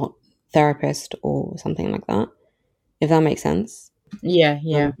it's not therapist or something like that. If that makes sense. Yeah,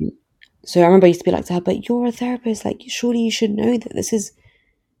 yeah, Um, So I remember I used to be like to her, but you're a therapist, like surely you should know that this is.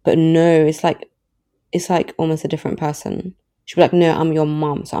 But no, it's like it's like almost a different person. She'll be like, no, I'm your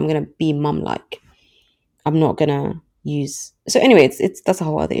mum, so I'm gonna be mum like. I'm not gonna use. So anyway, it's that's a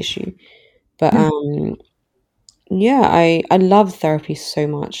whole other issue. But yeah, I love therapy so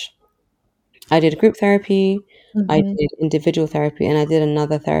much. I did group therapy, I Mhm. did individual therapy, and I did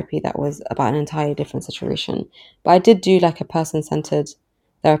another therapy that was about an entirely different situation. But I did do like a person-centered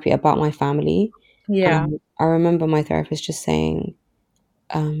therapy about my family. Yeah, And I remember my therapist just saying,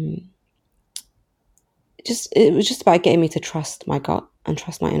 um, just it was just about getting me to trust my gut and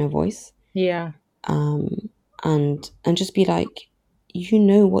trust my inner voice. yeah. um, and just be like, you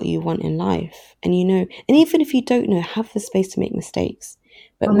know what you want in life, and you know, and even if you don't know, have the space to make mistakes.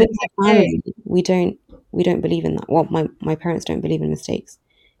 But And with it's my okay. family, we don't believe in that. Well, my parents don't believe in mistakes.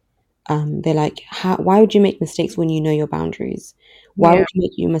 They're like, why would you make mistakes when you know your boundaries? Why Yeah, would you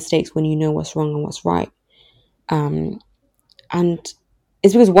make your mistakes when you know what's wrong and what's right? Um, and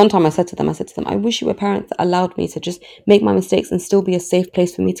it's because one time I said to them, I wish you were parents that allowed me to just make my mistakes and still be a safe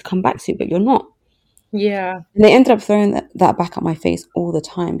place for me to come back to, but you're not. yeah. And they ended up throwing that back at my face all the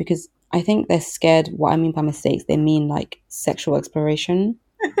time because I think they're scared what I mean by mistakes. They mean like sexual exploration.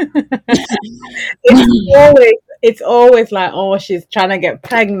 It's always it's always like, oh, she's trying to get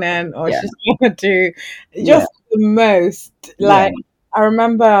pregnant, or Yeah, she's going to do yeah, just the most. yeah. Like, I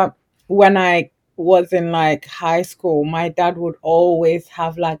remember when I was in like high school, my dad would always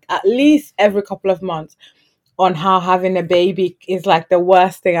have like at least every couple of months on how having a baby is like the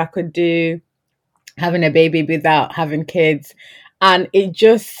worst thing I could do, having a baby without having kids. And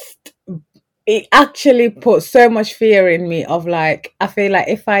it actually put so much fear in me of like, I feel like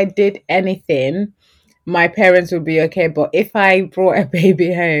if I did anything, my parents would be okay. But if I brought a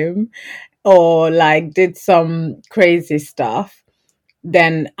baby home or like did some crazy stuff,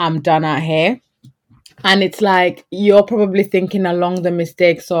 then I'm done out here. And it's like you're probably thinking along the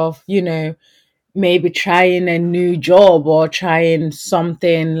mistakes of, maybe trying a new job or trying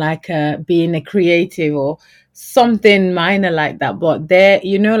something like being a creative or something minor like that. But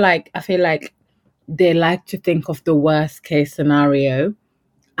like, I feel like they like to think of the worst case scenario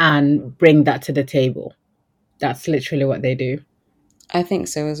and bring that to the table. That's literally what they do. I think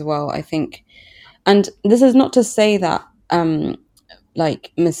so as well. I think, and this is not to say that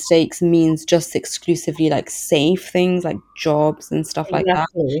like mistakes means just exclusively like safe things like jobs and stuff like that.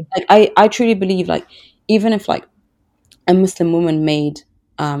 Exactly. Like I truly believe like even if like a Muslim woman made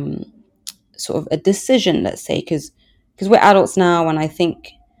um sort of a decision, let's say, because we're adults now, and I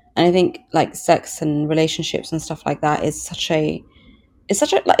think like sex and relationships and stuff like that is such a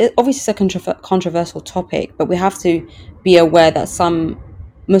like obviously it's a controversial topic, but we have to be aware that some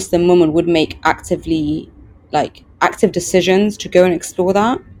Muslim women would make active decisions to go and explore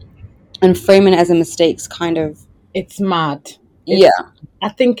that, and framing it as a mistakes kind of It's mad. yeah. I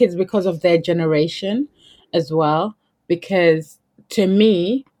think it's because of their generation as well. Because to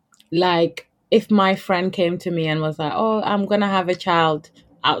me, like, if my friend came to me and was like, "Oh, I'm gonna have a child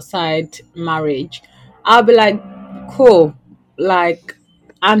outside marriage," I'll be like, "Cool." Like,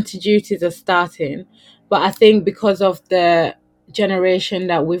 anti duties are starting. But I think because of the generation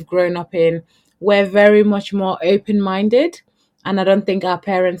that we've grown up in, we're very much more open minded. And I don't think our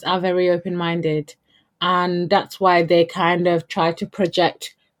parents are very open minded. And that's why they kind of try to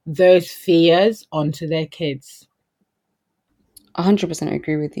project those fears onto their kids. 100%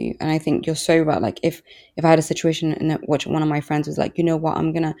 agree with you, and I think you're so right. Like if I had a situation in which one of my friends was like, you know what,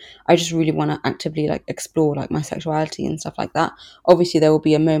 I just really want to actively like explore like my sexuality and stuff like that. Obviously there will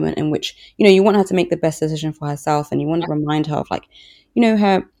be a moment in which you want her to make the best decision for herself, and you want to remind her of like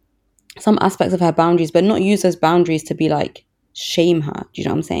her some aspects of her boundaries, but not use those boundaries to be like shame her. Do you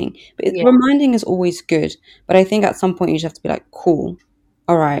know what I'm saying? But Yeah. reminding is always good. But I think at some point you just have to be like, cool,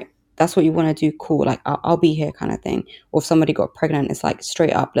 all right, that's what you want to do. Cool, like I'll be here, kind of thing. Or if somebody got pregnant, it's like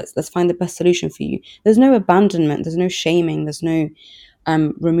straight up, let's find the best solution for you. There's no abandonment. There's no shaming. There's no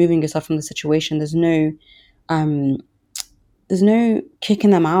removing yourself from the situation. Um there's no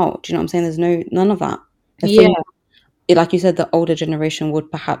kicking them out. Do you know what I'm saying? There's none of that. The Yeah, thing, like you said, the older generation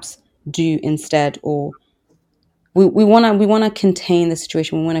would perhaps do instead, or we want to contain the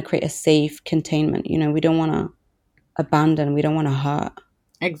situation. We want to create a safe containment. We don't want to abandon. We don't want to hurt.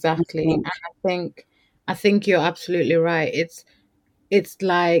 I exactly. think And I think you're absolutely right. It's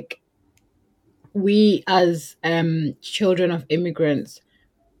like we as children of immigrants,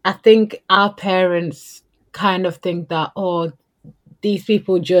 I think our parents kind of think that, oh, these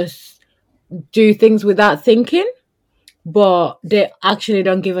people just do things without thinking, but they actually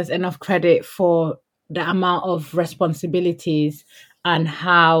don't give us enough credit for the amount of responsibilities and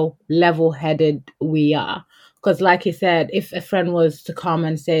how level headed we are. Because, like you said, if a friend was to come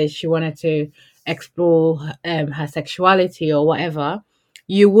and say she wanted to explore her sexuality or whatever,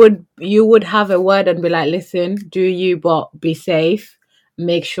 you would have a word and be like, listen, do you, but be safe.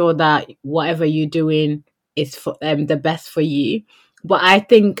 Make sure that whatever you're doing is for the best for you. But I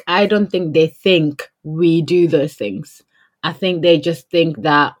don't think they think we do those things. I think they just think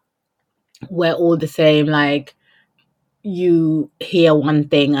that we're all the same. Like, you hear one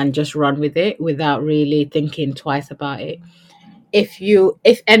thing and just run with it without really thinking twice about it.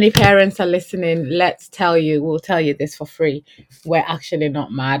 If any parents are listening, we'll tell you this for free. We're actually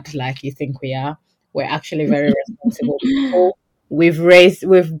not mad like you think we are. We're actually very responsible people. We've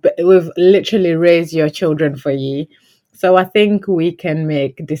literally raised your children for you. So I think we can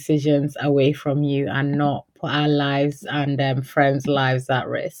make decisions away from you and not put our lives and friends' lives at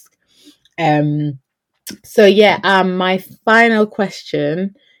risk. Um so yeah, my final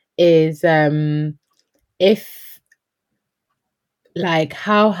question is, if like,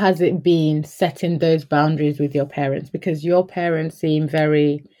 how has it been setting those boundaries with your parents? Because your parents seem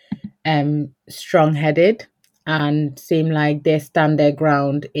very strong-headed and seem like they stand their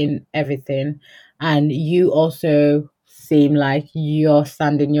ground in everything, and you also seem like you're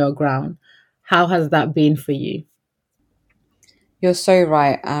standing your ground. How has that been for you? You're so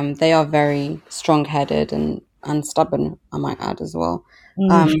right. They are very strong-headed and stubborn, I might add as well.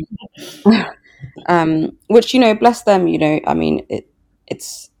 Mm. Um, which, bless them. I mean,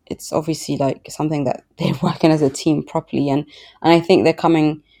 it's obviously like something that they're working as a team properly, and I think they're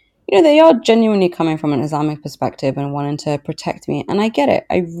coming. They are genuinely coming from an Islamic perspective and wanting to protect me, and I get it.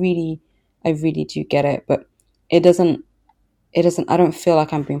 I really do get it, but it doesn't. It doesn't. I don't feel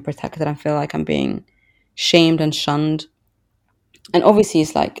like I'm being protected. I feel like I'm being shamed and shunned. And obviously,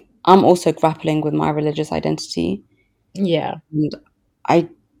 it's like I'm also grappling with my religious identity. Yeah. And I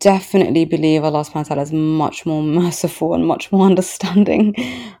definitely believe Allah subhanahu wa ta'ala is much more merciful and much more understanding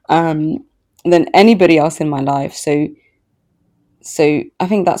um, than anybody else in my life. So I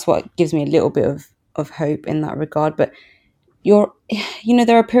think that's what gives me a little bit of hope in that regard. But you're,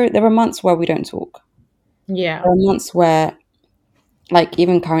 there are months where we don't talk. Yeah. There are months where, like,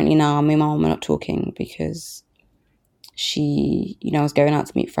 even currently now, me and my mom are not talking because she, was going out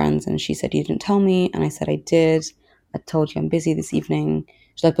to meet friends and she said, "You didn't tell me." And I said, "I did. I told you I'm busy this evening."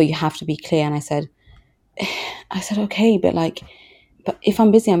 She's like, "But you have to be clear." And I said, "Okay, but like, but if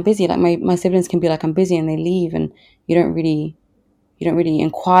I'm busy, I'm busy. Like my siblings can be like, I'm busy, and they leave, and you don't really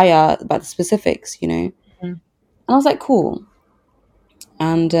inquire about the specifics." And Mm. I was like, "Cool."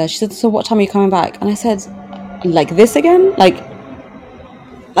 And she said, "So what time are you coming back?" And I said, "Like this again? Like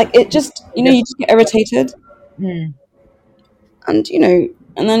it just, you Just just get irritated." mm. And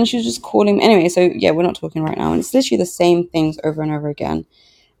and then she was just calling me anyway. So yeah, we're not talking right now, and it's literally the same things over and over again.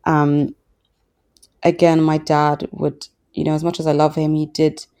 Um, Again, my dad would, as much as I love him, he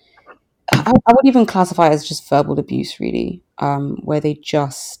did. I would even classify it as just verbal abuse, really, where they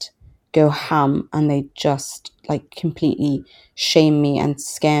just go ham and they just like completely shame me and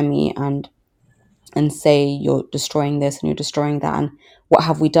scare me and say, "You're destroying this and you're destroying that, and what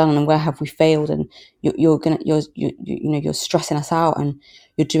have we done and where have we failed, and you're stressing us out, and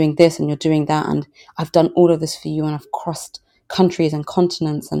you're doing this and you're doing that, and I've done all of this for you, and I've crossed countries and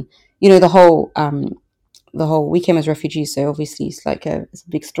continents, and the whole we came as refugees, so obviously it's a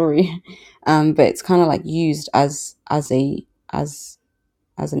big story." But it's kind of like used as as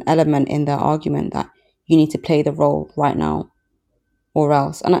an element in their argument that you need to play the role right now or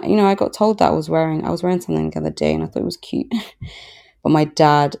else. And I got told that I was wearing something the other day and I thought it was cute. But my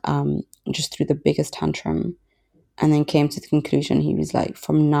dad just threw the biggest tantrum and then came to the conclusion. He was like,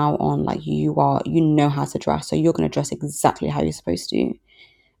 "From now on, like, you know how to dress, so you're going to dress exactly how you're supposed to.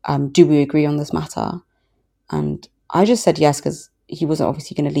 Do we agree on this matter?" And I just said yes because he wasn't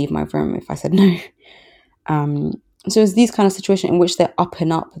obviously going to leave my room if I said no. So it's these kind of situations in which they're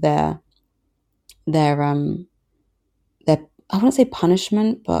upping up their their I wouldn't say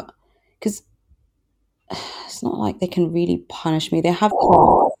punishment, but because it's not like they can really punish me. They have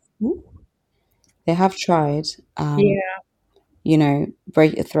tried, Yeah.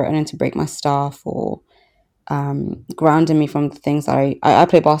 threatening to break my stuff or grounding me from the things that I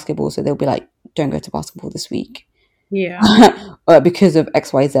play basketball, so they'll be like, "Don't go to basketball this week." Yeah. Because of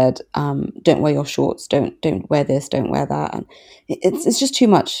XYZ, don't wear your shorts, don't wear this, don't wear that, and it's just too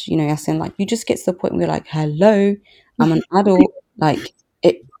much, Yasin. Like, you just get to the point where you're like, "Hello, I'm an adult." Like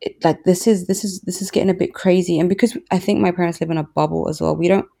like this is getting a bit crazy, and because I think my parents live in a bubble as well. We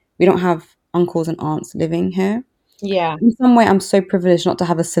don't have uncles and aunts living here. Yeah. In some way, I'm so privileged not to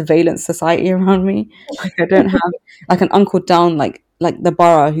have a surveillance society around me. Like, I don't have like an uncle down like the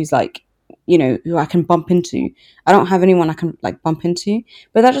borough who's like, who I can bump into. I don't have anyone I can like bump into.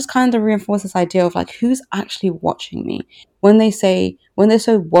 But that just kind of reinforces this idea of like who's actually watching me when they're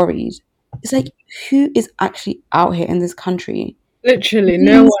so worried. It's like who is actually out here in this country? Literally, Who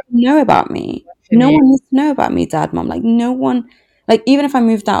no needs one to know about me? watching No you. one needs to know about me, dad, mom. Like no one. Like even if I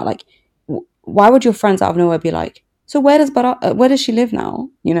moved out, like why would your friends out of nowhere be like, so where does she live now?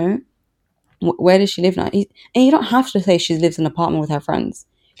 Where does she live now? And you don't have to say she lives in an apartment with her friends.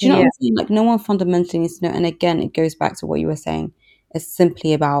 Do you know what Yeah, I'm saying? Like, no one fundamentally needs to know. And again, it goes back to what you were saying. It's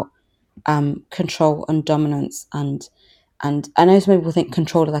simply about control and dominance. And I know some people think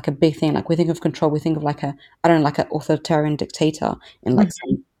control is like a big thing. Like we think of control, we think of like I don't know, like an authoritarian dictator in like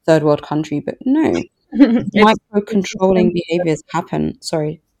some third world country. But no, it's micro it's as controlling simple. behaviors happen.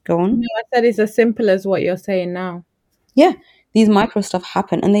 Sorry, go on. No, I said it's as simple as what you're saying now. Yeah, these micro stuff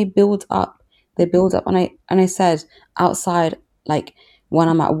happen and they build up. They build up. And I said outside, like when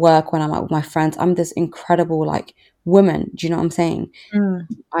I'm at work, when I'm out with my friends, I'm this incredible like woman. Do you know what I'm saying? Mm.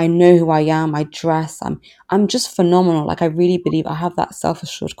 I know who I am. I dress. I'm just phenomenal. Like I really believe I have that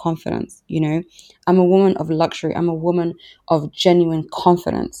self-assured confidence. I'm a woman of luxury. I'm a woman of genuine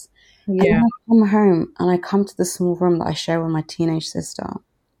confidence. And then Yeah, I come home and I come to the small room that I share with my teenage sister.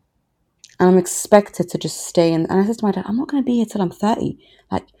 And I'm expected to just stay in. And I said to my dad, I'm not going to be here till I'm 30.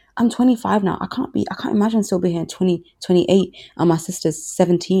 Like, I'm 25 now. I can't imagine still being here in 2028. And my sister's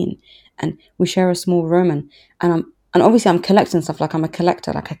 17. And we share a small room. And obviously I'm collecting stuff. Like I'm a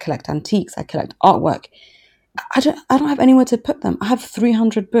collector. Like I collect antiques. I collect artwork. I don't have anywhere to put them. I have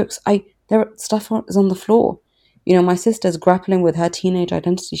 300 books. Their stuff is on the floor. My sister's grappling with her teenage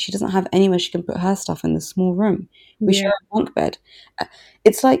identity. She doesn't have anywhere she can put her stuff in this small room. We yeah, share a bunk bed.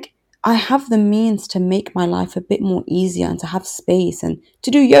 It's like I have the means to make my life a bit more easier and to have space and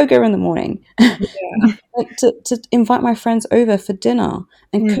to do yoga in the morning. yeah. Like to invite my friends over for dinner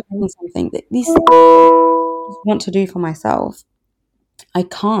and cook Mm. them something. These things I just want to do for myself. I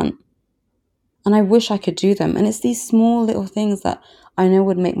can't. And I wish I could do them. And it's these small little things that I know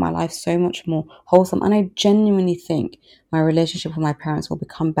would make my life so much more wholesome. And I genuinely think my relationship with my parents will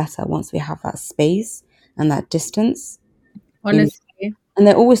become better once we have that space and that distance. You know, Honestly, and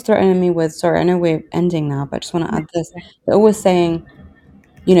they're always threatening me with, sorry, I know we're ending now, but I just want to add this. They're always saying,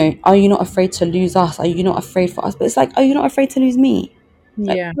 are you not afraid to lose us? Are you not afraid for us? But it's like, are you not afraid to lose me?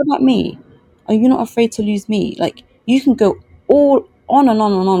 Like, yeah, what about me? Are you not afraid to lose me? Like, you can go all on and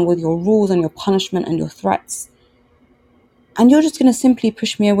on and on with your rules and your punishment and your threats. And you're just going to simply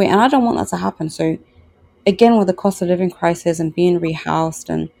push me away. And I don't want that to happen. So, again, with the cost of living crisis and being rehoused,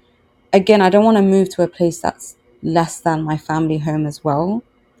 and again, I don't want to move to a place that's less than my family home as well.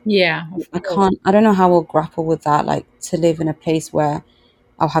 yeah, of course. I don't know how I'll grapple with that, like to live in a place where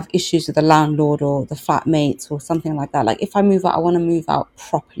I'll have issues with the landlord or the flatmates or something like that. Like if I move out, I want to move out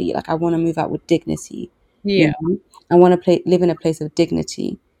properly. Like I want to move out with dignity, you Yeah, know. I want to live in a place of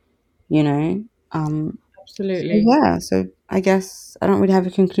dignity, you know. So absolutely. yeah, so I guess I don't really have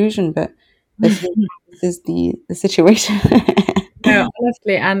a conclusion, but this is the situation. No,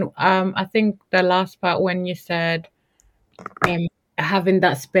 honestly, and I think the last part when you said um having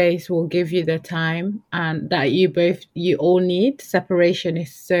that space will give you the time and that you all need. Separation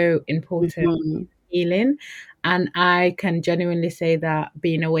is so important Mhm. healing. And I can genuinely say that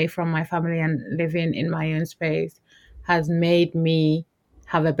being away from my family and living in my own space has made me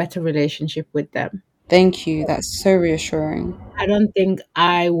have a better relationship with them. Thank you. That's so reassuring. I don't think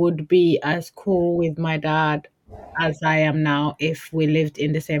I would be as cool with my dad as I am now if we lived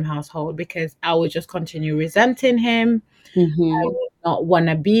in the same household because I would just continue resenting him. I Hmm. would not want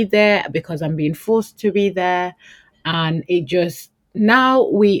to be there because I'm being forced to be there. And it just now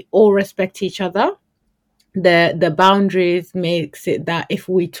we all respect each other. The boundaries makes it that if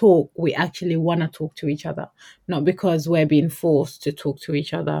we talk, we actually want to talk to each other, not because we're being forced to talk to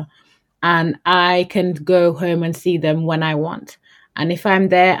each other. And I can go home and see them when I want. And if I'm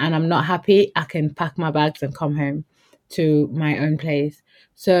there and I'm not happy, I can pack my bags and come home to my own place.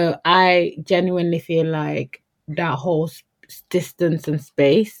 So I genuinely feel like that whole distance and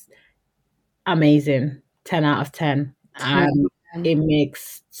space, amazing. 10 out of 10. And it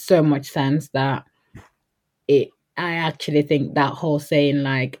makes so much sense that it I actually think that whole saying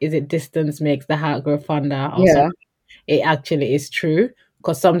like is it distance makes the heart grow fonder or something, Yeah. it actually is true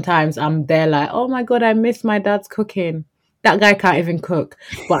because sometimes I'm there like, oh my god, I miss my dad's cooking. That guy can't even cook,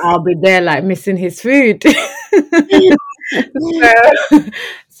 but I'll be there like missing his food. so,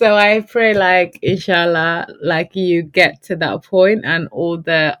 so I pray like inshallah like you get to that point and all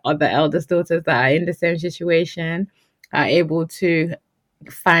the other eldest daughters that are in the same situation are able to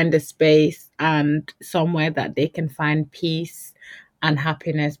find a space and somewhere that they can find peace and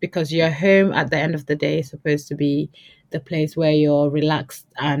happiness, because your home at the end of the day is supposed to be the place where you're relaxed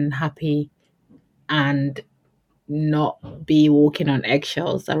and happy and not be walking on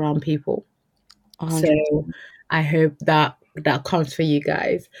eggshells around people. So 100%. I hope that that comes for you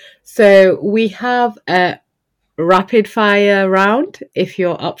guys. So we have a rapid fire round if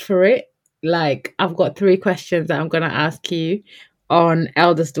you're up for it. Like, I've got three questions that I'm going to ask you on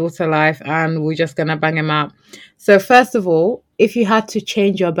eldest daughter life, and we're just going to bang them out. So, first of all, if you had to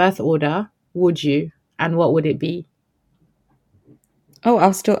change your birth order, would you? And what would it be? Oh,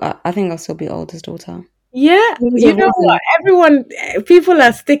 I think I'll still be oldest daughter. Yeah, There's you a know what? reason. Everyone, people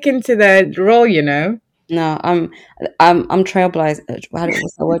are sticking to their role, you know? No, I'm trailblazing.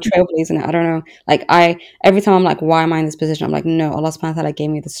 What's the word? Trailblazing it. I don't know. Like every time I'm like, why am I in this position? I'm like, no, Allah subhanahu wa ta'ala gave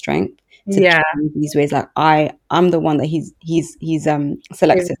me the strength to Yeah, change these ways. Like I'm the one that he's given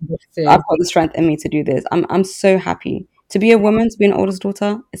selected. I've to. got the strength in me to do this. I'm so happy to be a woman, to be an oldest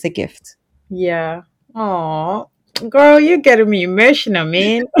daughter. It's a gift. Yeah. Oh, girl, you're getting me emotional,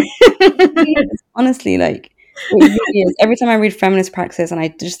 man. Yes, honestly, like it really is. Every time I read feminist practice and I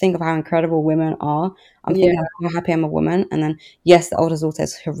just think of how incredible women are, I'm Yeah. thinking of how happy I'm a woman. And then, yes, the older daughter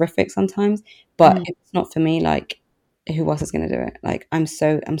is horrific sometimes, but Mm, if it's not for me, like, who else is going to do it? Like, I'm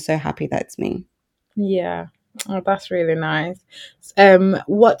so happy that it's me. yeah. Oh, that's really nice.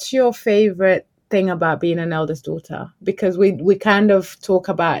 What's your favorite thing about being an eldest daughter? Because we kind of talk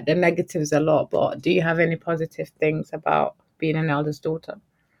about the negatives a lot, but do you have any positive things about being an eldest daughter?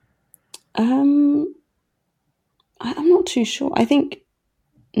 Um, I'm not too sure. I think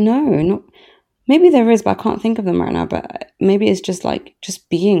no, not maybe there is, but I can't think of them right now. But maybe it's just like just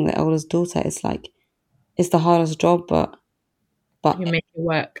being the eldest daughter. It's like it's the hardest job, but You make it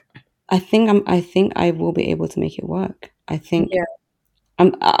work. I think I will be able to make it work. I think Yeah.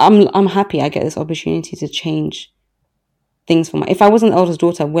 I'm happy I get this opportunity to change things for my if I wasn't the eldest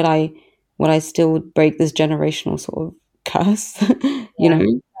daughter, would I still break this generational sort of curse? You Yeah.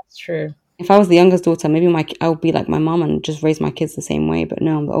 know? That's true. If I was the youngest daughter, maybe I would be like my mom and just raise my kids the same way. But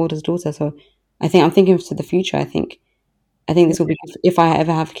no, I'm the oldest daughter, so I think I'm thinking to the future. I think this will be good if I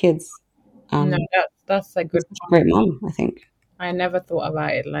ever have kids. No, Um, that's a I'm good such a great point. mom, I think. I never thought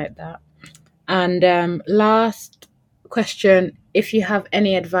about it like that. And last question, if you have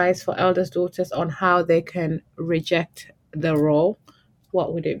any advice for eldest daughters on how they can reject the role,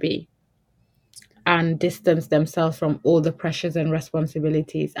 what would it be? And distance themselves from all the pressures and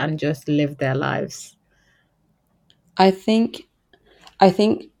responsibilities and just live their lives. I think I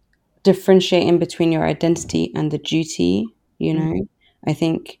think differentiating between your identity and the duty, you Mm. know, I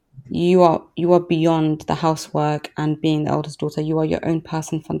think you are beyond the housework and being the eldest daughter. You are your own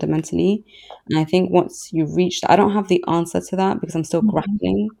person fundamentally. And I think once you reach that, I don't have the answer to that because I'm still Mhm.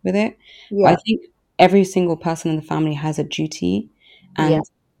 grappling with it. But I Yeah. think every single person in the family has a duty. Yeah. And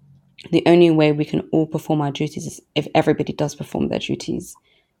the only way we can all perform our duties is if everybody does perform their duties.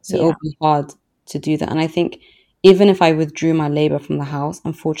 So it'll Yeah. be hard to do that. And I think even if I withdrew my labor from the house,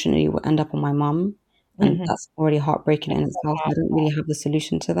 unfortunately, it will end up on my mum. And Hmm. that's already heartbreaking in itself. I don't really have the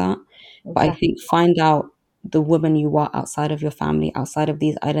solution to that. But I Exactly. think find out the woman you are outside of your family, outside of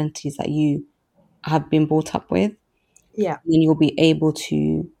these identities that you have been brought up with, Yeah. then you'll be able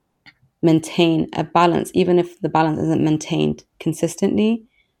to maintain a balance, even if the balance isn't maintained consistently,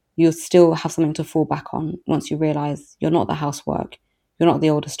 you'll still have something to fall back on once you realize you're not the housework, you're not the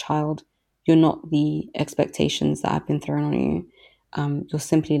oldest child, you're not the expectations that have been thrown on you. You're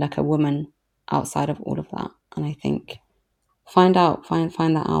simply like a woman outside of all of that. And I think find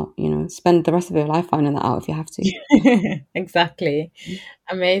that out, spend the rest of your life finding that out if you have to. Exactly.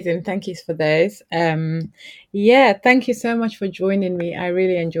 Amazing. Thank you for those. Yeah, thank you so much for joining me. I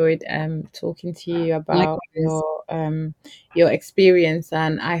really enjoyed talking to you about Likewise. your experience,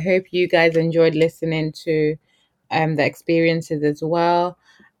 and I hope you guys enjoyed listening to the experiences as well.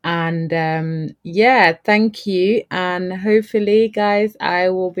 And yeah, thank you. And hopefully, guys, I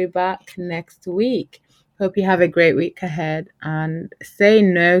will be back next week. Hope you have a great week ahead and say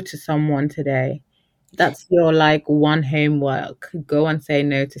no to someone today. That's your like one homework. Go and say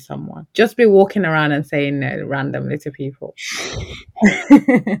no to someone. Just be walking around and saying no randomly to people.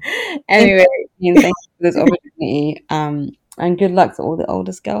 Thank Anyway, you, and thank you for this opportunity. And good luck to all the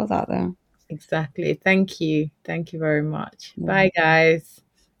oldest girls out there. exactly. Thank you. Thank you very much. Bye, guys.